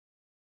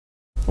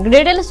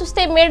Details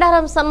చూస్తే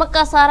మేడారం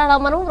సమ్మక్క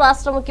సారళమ్మను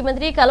రాష్ట్ర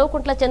ముఖ్యమంత్రి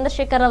కల్వకుంట్ల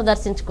చంద్రశేఖరరావు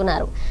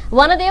దర్శించుకున్నారు.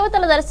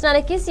 వనదేవతల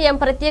దర్శనానికి సీఎం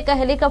ప్రత్యేక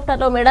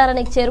హెలికాప్టర్లో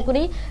మేడారానికి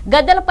చేరుకుని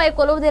గద్దెలపై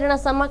కొలువుదీరిన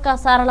సమ్మక్క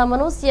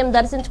సారళమ్మను సీఎం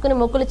దర్శించుకుని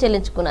మొక్కులు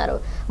చెల్లించుకున్నారు.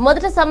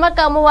 మొదట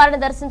సమ్మక్క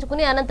అమ్మవారిని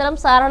దర్శించుకుని అనంతరం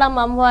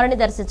సారళమ్మ అమ్మవారిని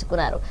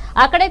దర్శించుకున్నారు.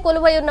 అక్కడే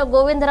కొలువై ఉన్న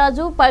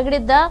గోవిందరాజు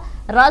పగిడిద్ద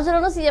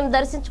రాజులను సీఎం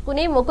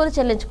దర్శించుకుని మొక్కులు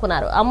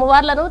చెల్లించుకున్నారు.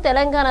 అమ్మవార్లను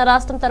తెలంగాణ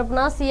రాష్ట్రం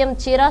తరపున సీఎం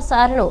చీర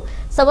సారెను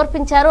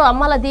సమర్పించారు.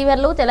 అమ్మల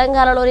దీవెనలు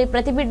తెలంగాణలోని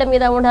ప్రతి బిడ్డ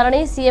మీద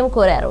ఉండాలని సీఎం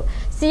కోరారు.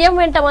 సీఎం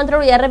వెంట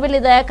మంత్రులు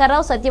ఎర్రబెల్లి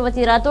దయాకర్రావు,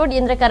 సత్యవతి రాథోడ్,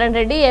 ఇంద్రకరణ్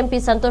రెడ్డి, ఎంపీ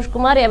సంతోష్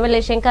కుమార్,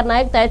 ఎమ్మెల్యే శంకర్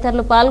నాయక్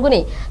తదితరులు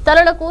పాల్గొని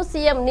తలలకు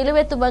సీఎం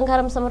నిలువెత్తు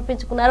బంగారం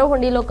సమర్పించుకున్నారు.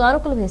 హుండీలో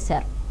కానుకలు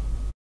వేశారు.